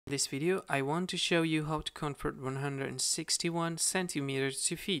This video, I want to show you how to convert 161 centimeters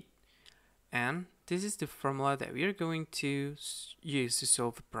to feet. And this is the formula that we are going to use to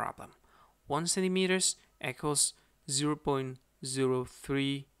solve the problem. 1 centimeters equals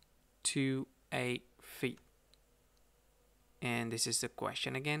 0.0328 feet. And this is the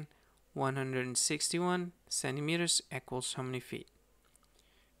question again. 161 centimeters equals how many feet?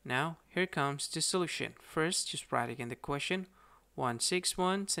 Now, here comes the solution. First, just write again the question.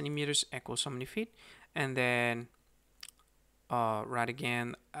 161 centimeters equals how many feet? And then write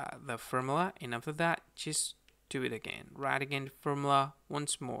again the formula. And after that, just do it again. Write again the formula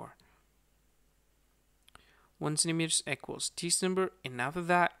once more. 1 centimeters equals this number. And after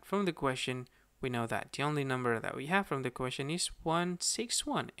that, from the question, we know that the only number that we have from the question is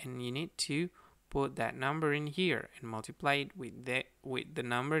 161. And you need to put that number in here and multiply it with the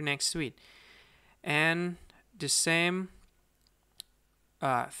number next to it. And the same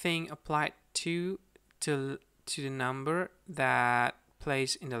thing applied to the number that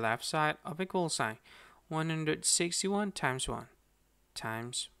placed in the left side of equal sign. 161 times 1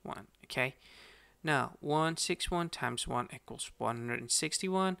 times 1. Okay. Now 161 times 1 equals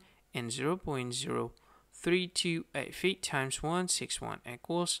 161, and 0.0328 feet times 161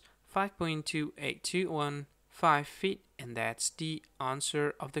 equals 5.2821 feet, and that's the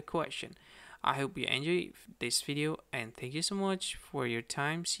answer of the question. I hope you enjoyed this video, and thank you so much for your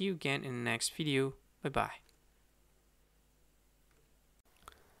time. See you again in the next video. Bye bye.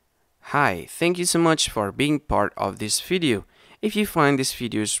 Hi, thank you so much for being part of this video. If you find this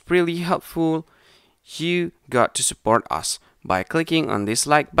video is really helpful, you got to support us by clicking on this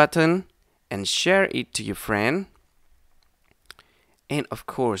like button and share it to your friend. And of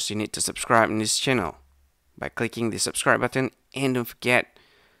course, you need to subscribe in this channel by clicking the subscribe button, and don't forget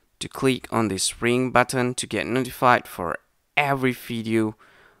to click on this ring button to get notified for every video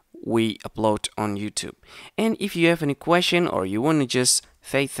we upload on YouTube. And if you have any question or you want to just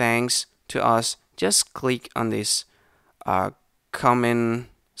say thanks to us, just click on this comment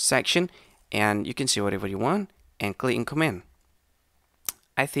section and you can say whatever you want and click in comment.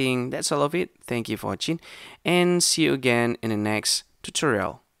 I think that's all of it. Thank you for watching and see you again in the next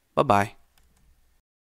tutorial. Bye bye.